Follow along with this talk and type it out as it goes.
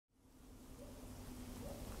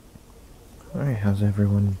Alright, how's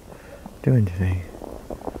everyone doing today?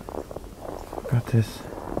 Got this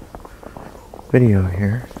video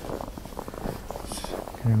here. It's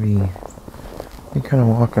gonna be me kind of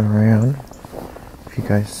walking around. If you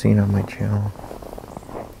guys seen on my channel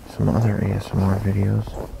some other ASMR videos,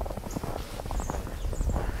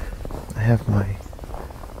 I have my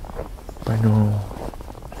binaural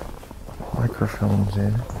microphones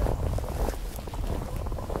in,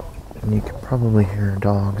 and you can probably hear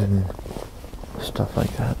dogs and stuff like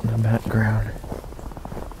that in the background.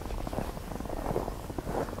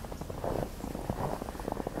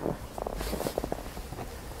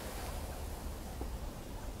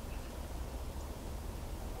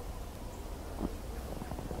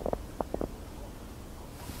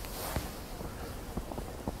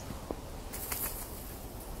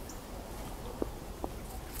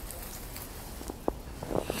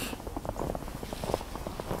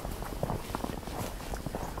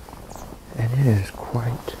 And it is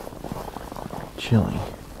quite chilly.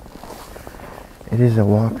 It is a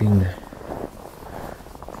whopping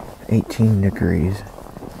 18 degrees.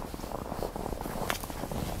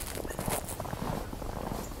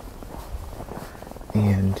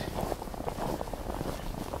 And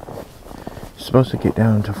it's supposed to get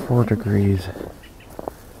down to 4 degrees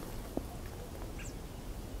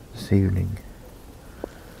this evening.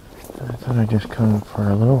 So I thought I'd just come for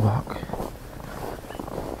a little walk.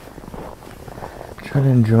 Try to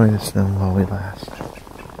enjoy the snow while it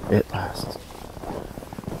lasts.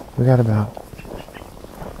 We got about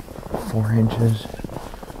 4 inches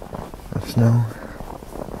of snow,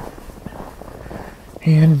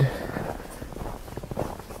 and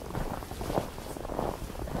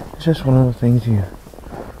it's just one of those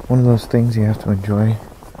things you have to enjoy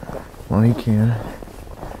while you can.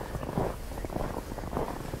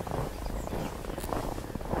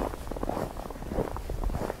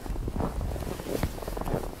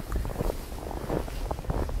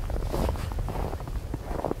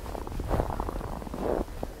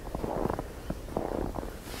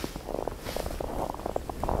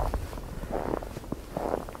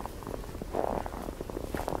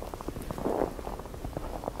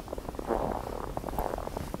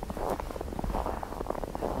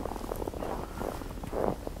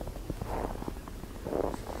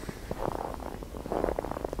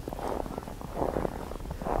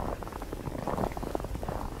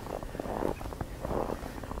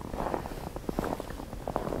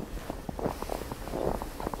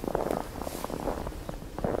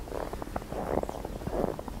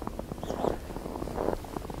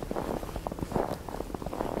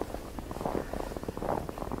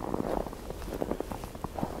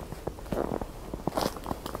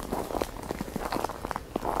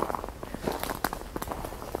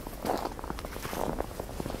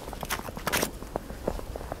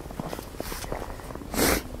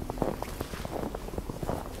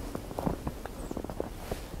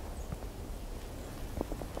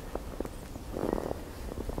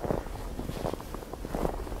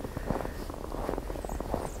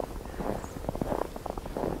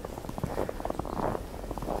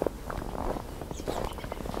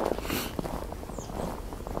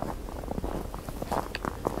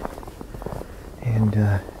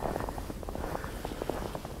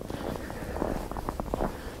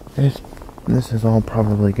 And this is all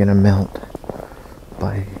probably gonna melt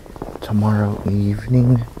by tomorrow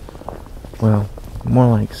evening. Well, more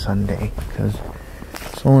like Sunday, because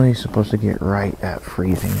it's only supposed to get right at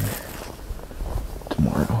freezing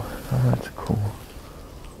tomorrow. Oh, that's cool.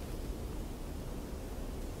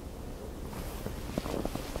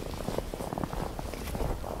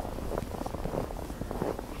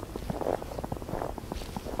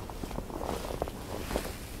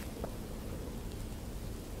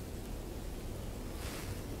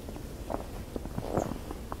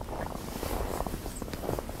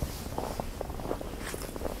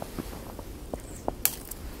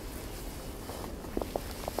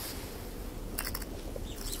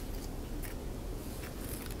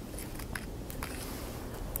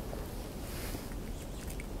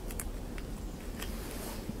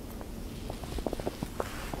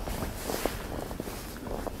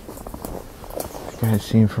 You guys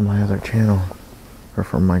seen from my other channel, or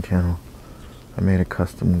from my channel, I made a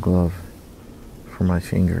custom glove for my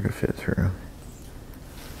finger to fit through.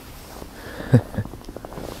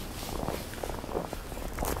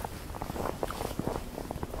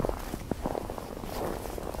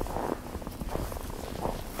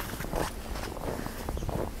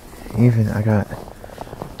 Even I got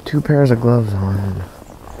 2 pairs of gloves on and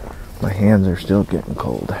my hands are still getting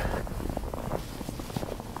cold.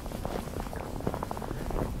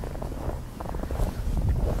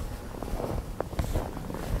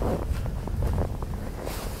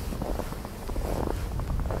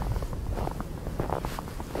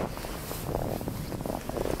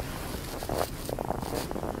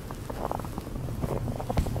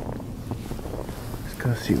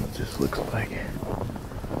 Go see what this looks like.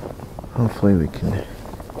 Hopefully we can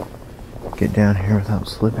get down here without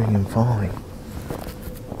slipping and falling.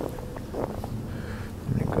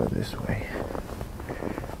 I'm gonna go this way.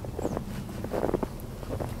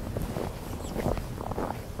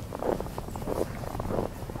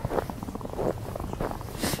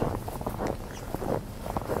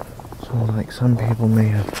 So like some people may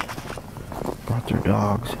have brought their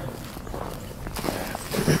dogs.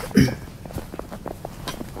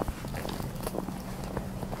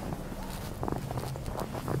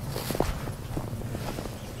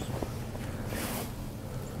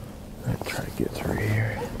 Try to get through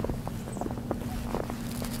here.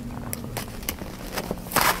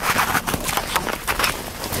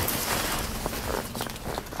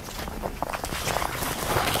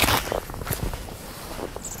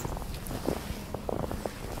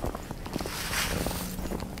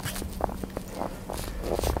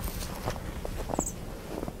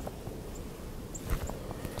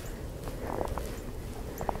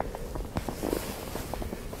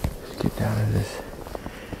 Let's get down to this.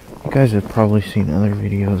 You guys have probably seen other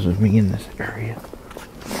videos of me in this area.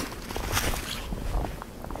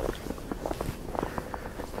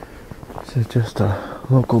 This is just a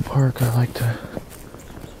local park I like to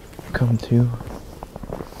come to.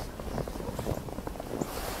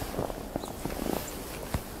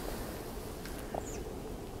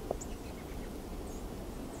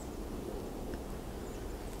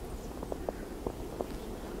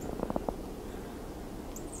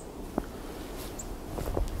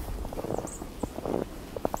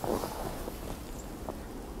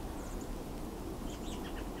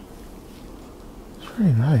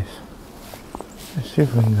 Pretty nice. Let's see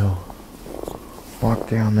if we can go walk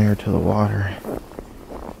down there to the water.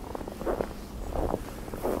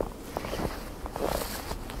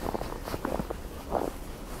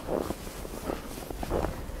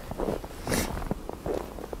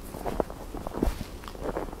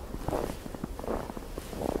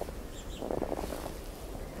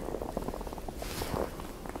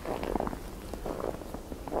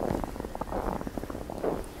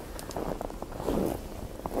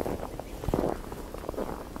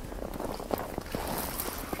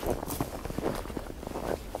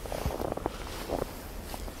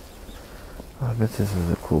 I bet this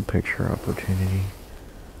is a cool picture opportunity.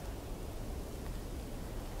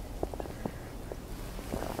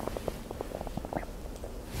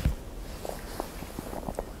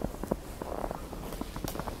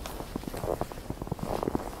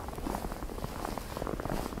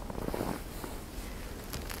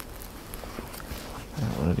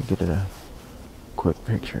 I wanted to get a quick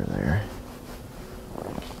picture there.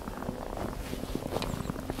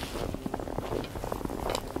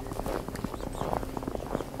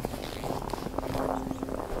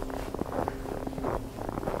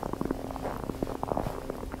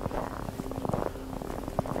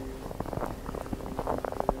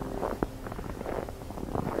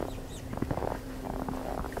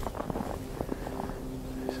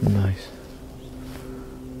 Nice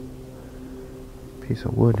piece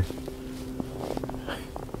of wood.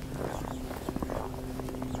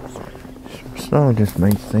 Snow just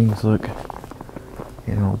makes things look,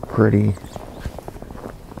 you know, pretty,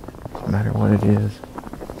 no matter what it is.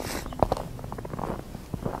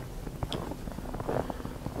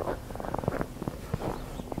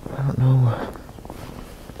 I don't know.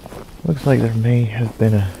 Looks like there may have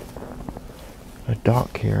been a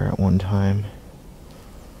dock here at one time.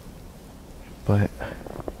 But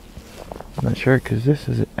I'm not sure, because this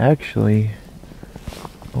is actually,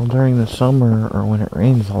 well, during the summer or when it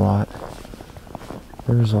rains a lot,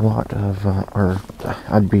 there's a lot of, or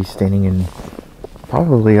I'd be standing in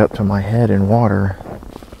probably up to my head in water.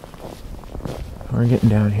 We're getting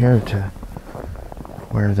down here to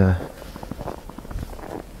where the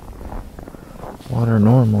water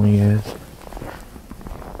normally is.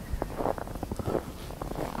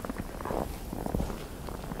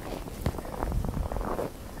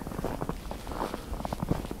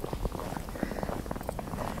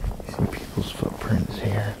 People's footprints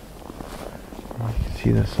here. You can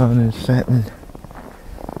see the sun is setting.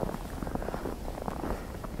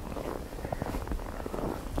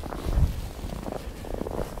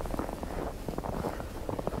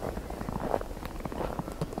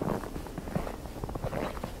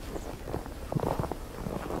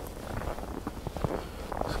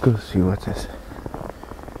 Let's go see what this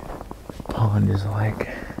pond is like.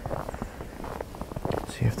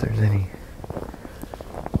 See if there's any.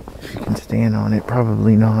 If you can stand on it,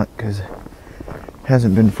 probably not, because it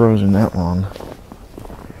hasn't been frozen that long.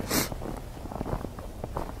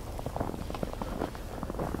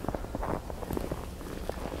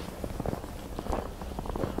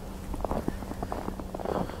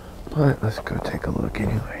 But let's go take a look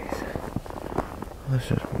anyways. This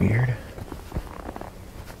is weird.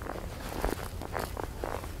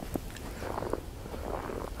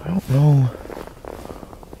 I don't know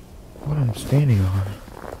what I'm standing on.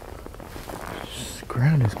 This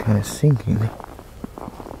ground is kind of sinking.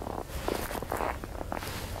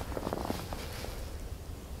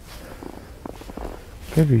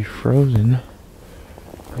 Could be frozen.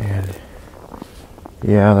 And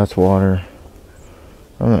yeah, that's water.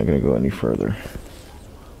 I'm not gonna go any further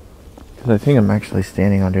because I think I'm actually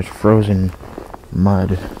standing on just frozen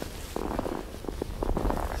mud.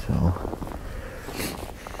 So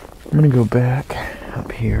I'm gonna go back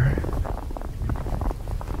up here.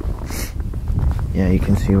 Yeah, you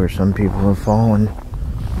can see where some people have fallen.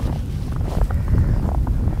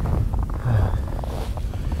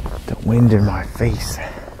 The wind in my face.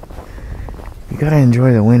 You gotta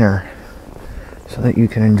enjoy the winter so that you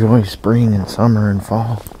can enjoy spring and summer and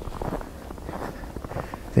fall.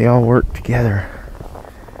 They all work together.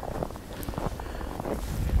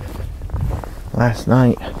 Last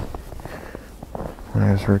night, when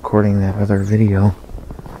I was recording that other video,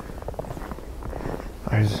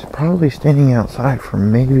 I was probably standing outside for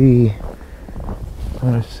maybe, I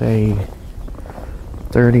want to say,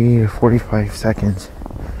 30 to 45 seconds.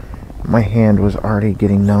 My hand was already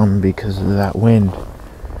getting numb because of that wind.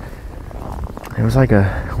 It was like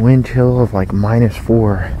a wind chill of like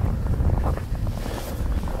 -4.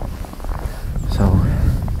 So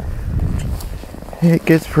it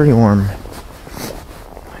gets pretty warm.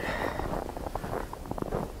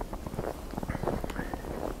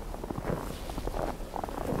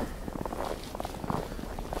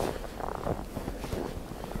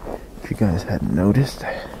 If you guys hadn't noticed.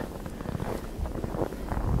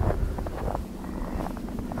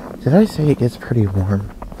 Did I say it gets pretty warm?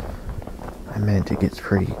 I meant it gets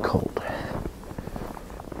pretty cold.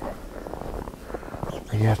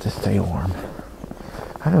 You have to stay warm.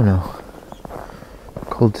 I don't know.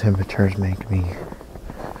 Cold temperatures make me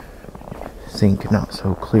think not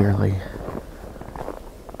so clearly.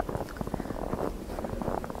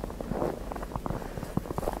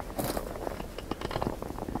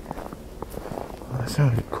 Well, that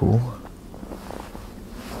sounded cool.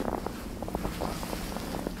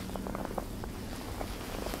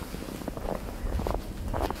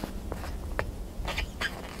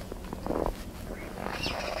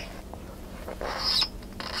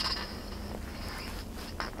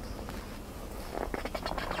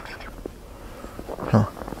 Huh.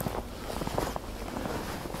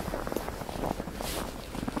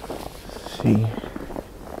 See.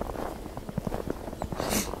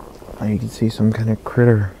 Now you can see some kind of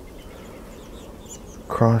critter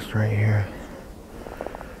crossed right here.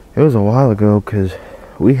 It was a while ago because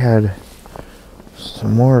we had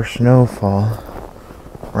some more snowfall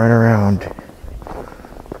right around.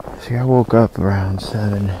 See, I woke up around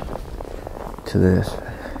 7 to this.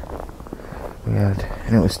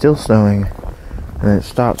 And it was still snowing. And then it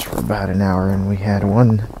stops for about an hour, and we had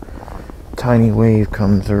one tiny wave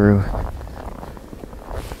come through.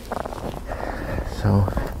 So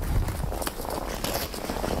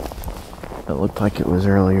it looked like it was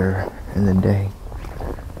earlier in the day.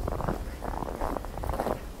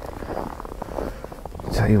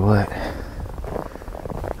 Tell you what,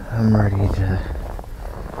 I'm ready to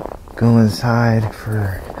go inside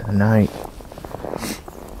for the night.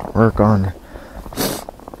 Work on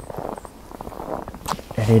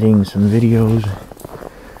editing some videos,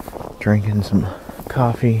 drinking some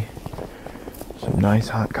coffee, some nice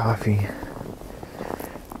hot coffee,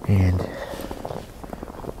 and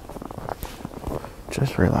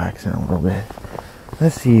just relaxing a little bit.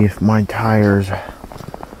 Let's see if my tires are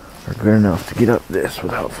good enough to get up this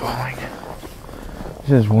without falling.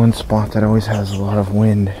 This is one spot that always has a lot of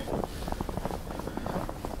wind.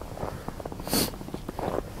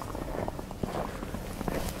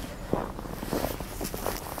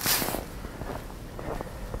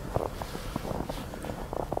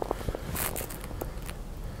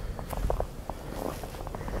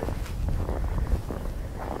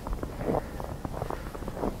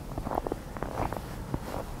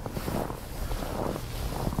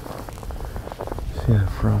 See that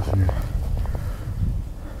frozen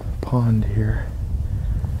pond here.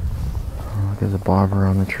 Oh, look at the bobber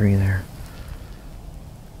on the tree there.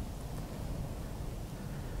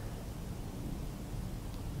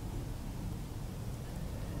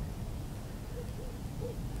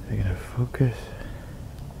 Are you gonna focus?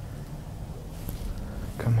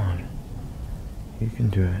 Come on. You can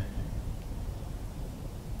do it.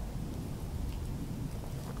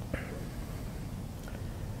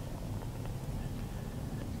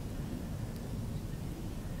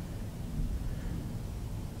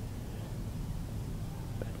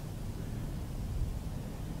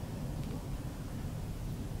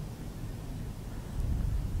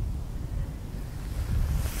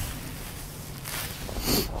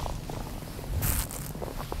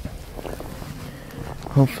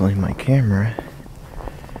 hopefully my camera.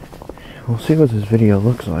 We'll see what this video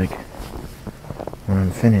looks like when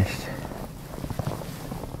I'm finished.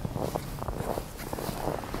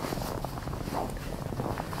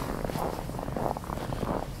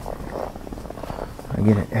 I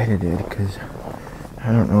get it edited because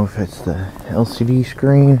I don't know if it's the LCD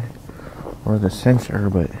screen or the sensor,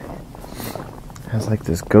 but it has like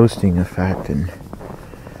this ghosting effect, and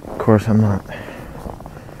of course I'm not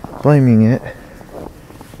blaming it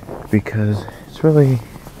because it's really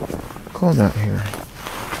cold out here.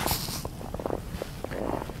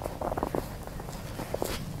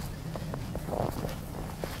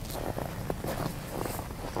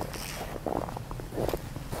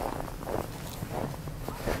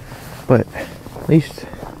 But at least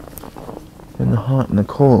in the hot and the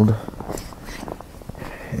cold,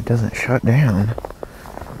 it doesn't shut down.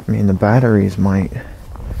 I mean, the batteries might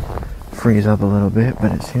freeze up a little bit,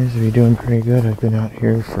 but it seems to be doing pretty good. I've been out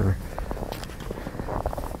here for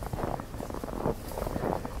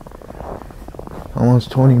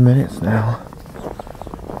almost 20 minutes now,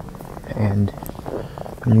 and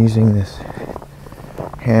I'm using this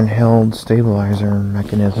handheld stabilizer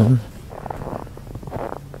mechanism.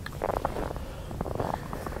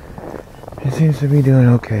 It seems to be doing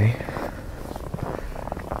okay.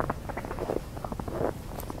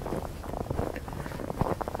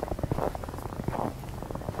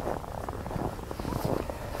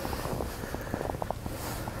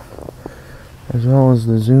 As well as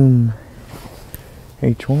the Zoom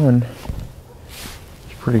H1.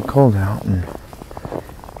 It's pretty cold out and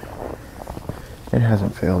it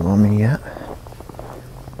hasn't failed on me yet.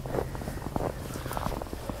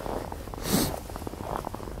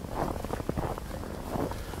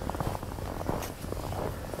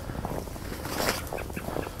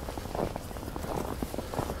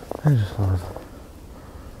 I just love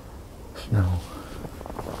snow.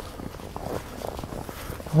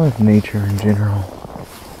 I love nature in general.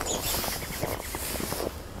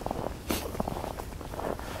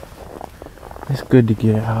 It's good to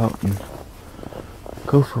get out and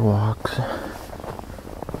go for walks,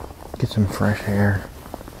 get some fresh air.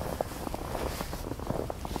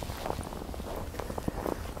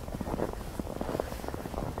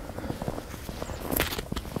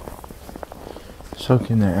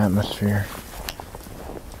 Soak in the atmosphere.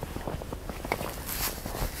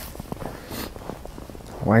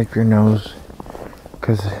 Wipe your nose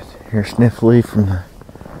because you're sniffly from the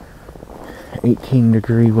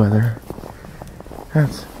 18-degree weather.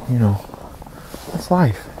 That's, you know, that's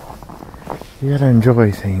life. You gotta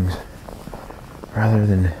enjoy things rather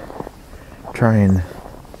than try and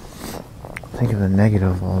think of the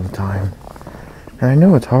negative all the time. And I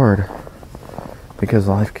know it's hard because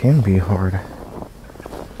life can be hard,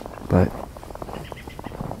 but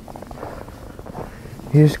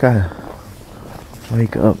you just gotta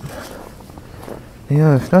wake up. You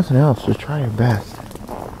know, if nothing else, just try your best.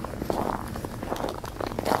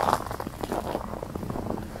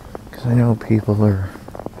 Because I know people are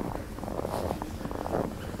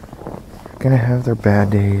gonna have their bad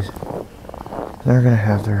days, and they're gonna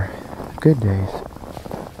have their good days.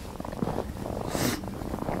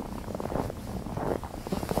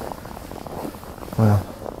 Well,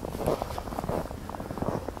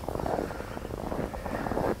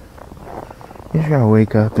 you just gotta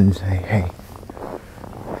wake up and say, hey,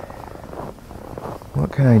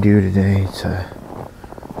 what can I do today to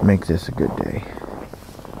make this a good day?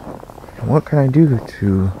 And what can I do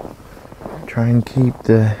to try and keep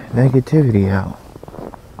the negativity out?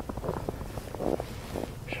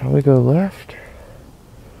 Shall we go left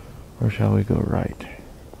or shall we go right?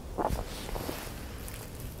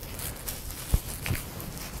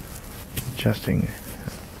 Adjusting.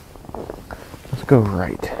 Let's go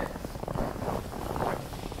right.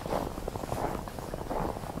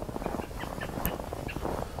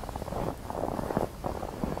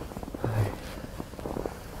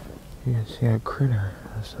 You can see a critter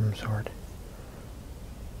of some sort.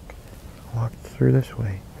 Walk through this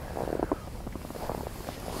way.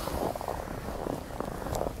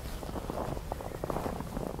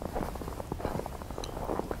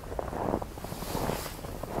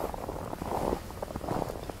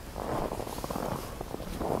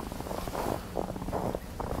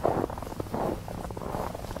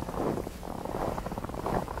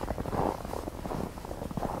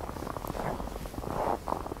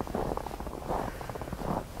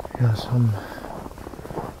 You know, some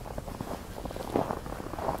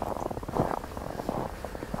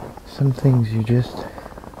things you just,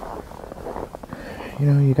 you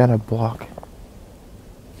know, you gotta block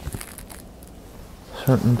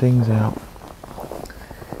certain things out.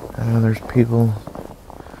 I know there's people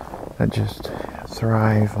that just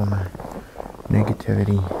thrive on the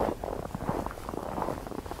negativity.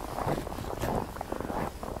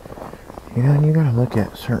 You know, and you gotta look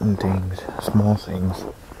at certain things, small things,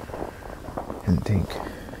 and think,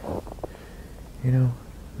 you know,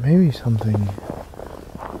 maybe something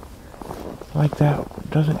like that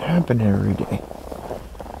doesn't happen every day.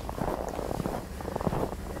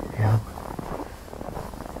 You know,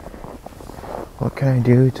 what can I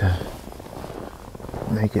do to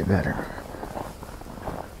make it better?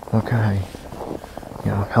 What can I,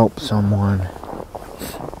 you know, help someone,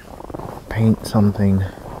 paint something,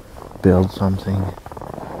 build something,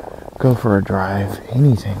 go for a drive,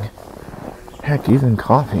 anything. Heck, even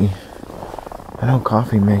coffee. I know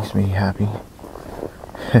coffee makes me happy.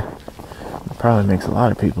 It probably makes a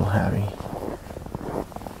lot of people happy.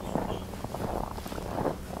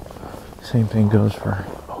 Same thing goes for,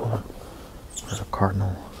 oh, there's a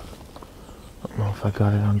cardinal. I don't know if I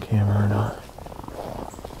got it on camera or not.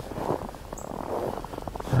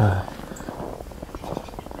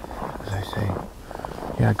 As I say,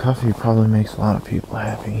 yeah, coffee probably makes a lot of people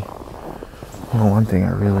happy. You know, one thing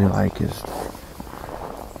I really like is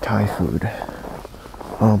Thai food.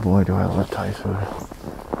 Oh boy, do I love Thai food.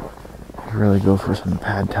 I could really go for some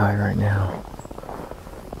pad Thai right now.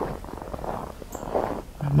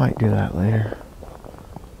 I might do that later.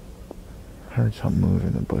 I heard something move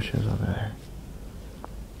in the bushes over there.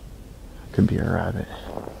 Could be a rabbit.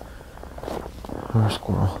 Or a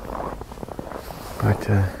squirrel. But,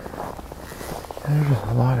 there's just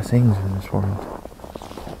a lot of things in this world.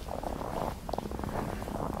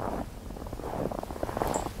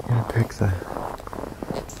 You gotta pick the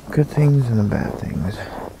good things and the bad things.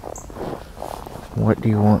 What do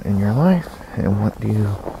you want in your life, and what do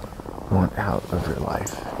you want out of your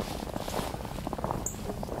life?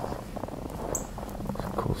 It's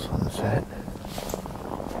a cool sunset.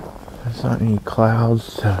 There's not any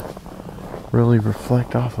clouds to really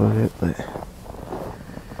reflect off of it, but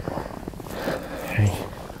hey,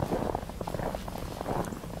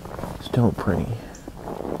 still pretty.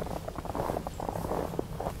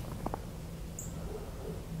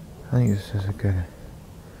 I think this is a good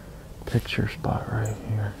picture spot right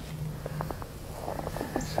here.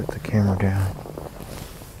 Set the camera down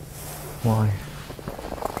while I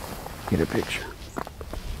get a picture.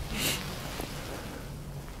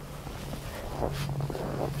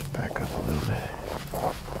 Just back up a little bit.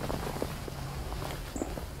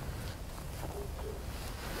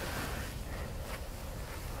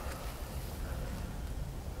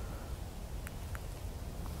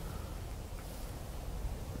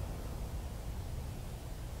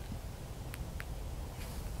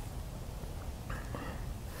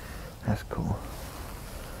 That's cool.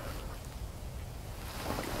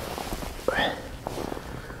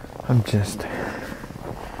 I'm just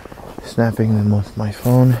snapping them with my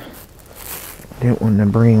phone. Didn't want to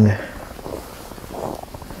bring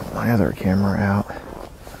my other camera out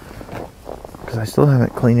because I still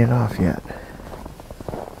haven't cleaned it off yet.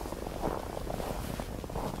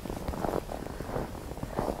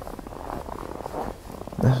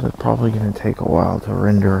 This is probably going to take a while to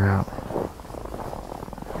render out.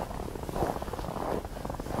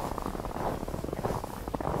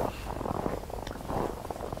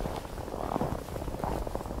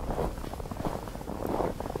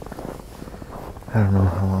 I don't know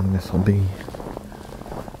how long this will be.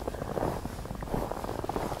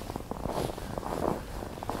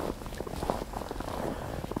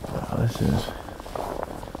 Oh, this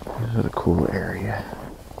is a cool area.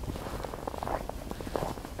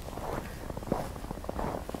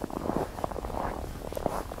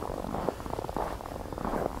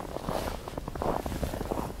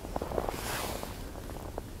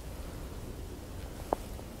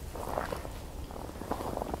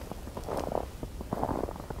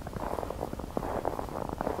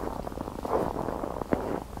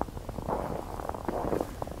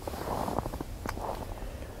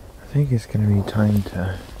 I think it's going to be time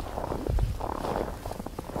to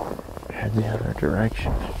head the other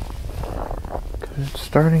direction, because it's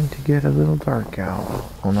starting to get a little dark out.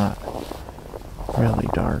 Well, not really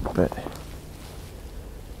dark, but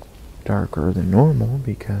darker than normal,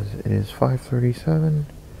 because it is 5:37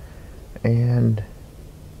 and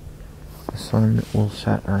the sun will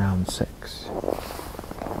set around 6.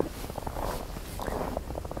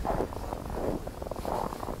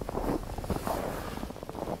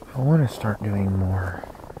 I want to start doing more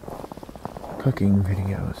cooking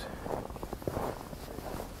videos.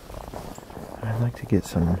 I'd like to get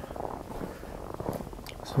some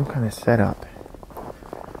kind of setup,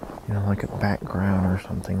 you know, like a background or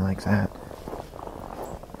something like that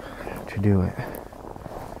to do it.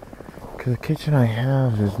 Because the kitchen I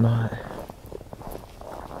have is not,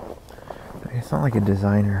 it's not like a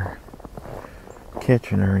designer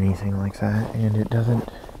kitchen or anything like that, and it doesn't,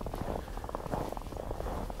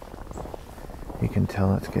 you can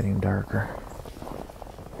tell it's getting darker.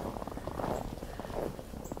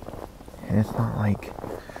 And it's not like,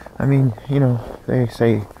 I mean, you know, they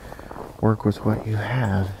say work with what you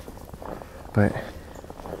have, but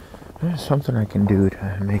there's something I can do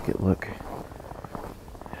to make it look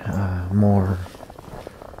more,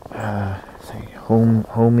 say,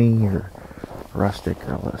 homey or rustic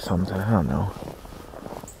or something. I don't know.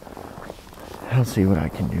 I'll see what I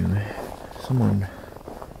can do. Someone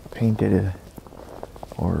painted a,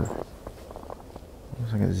 or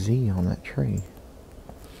looks like a Z on that tree.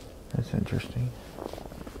 That's interesting.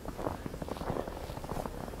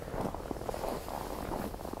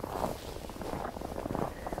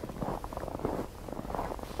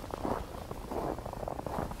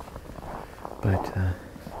 But,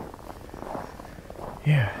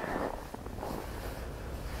 yeah.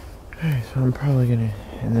 Alright, so I'm probably gonna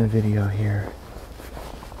end the video here.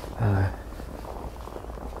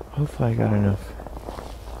 Hopefully I got enough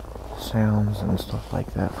sounds and stuff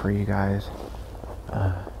like that for you guys.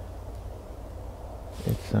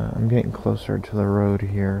 I'm getting closer to the road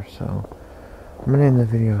here, so I'm gonna end the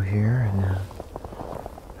video here, and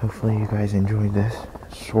hopefully you guys enjoyed this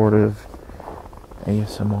sort of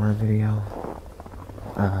ASMR video.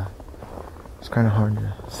 It's kind of hard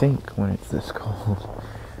to think when it's this cold,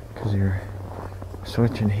 because you're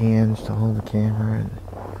switching hands to hold the camera and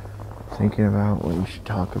thinking about what you should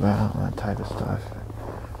talk about and that type of stuff.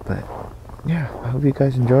 But yeah, I hope you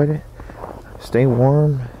guys enjoyed it. Stay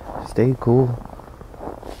warm, stay cool,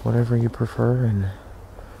 whatever you prefer, and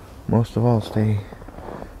most of all, stay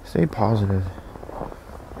positive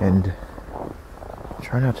and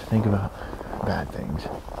try not to think about bad things.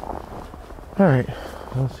 Alright,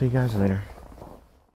 I'll see you guys later.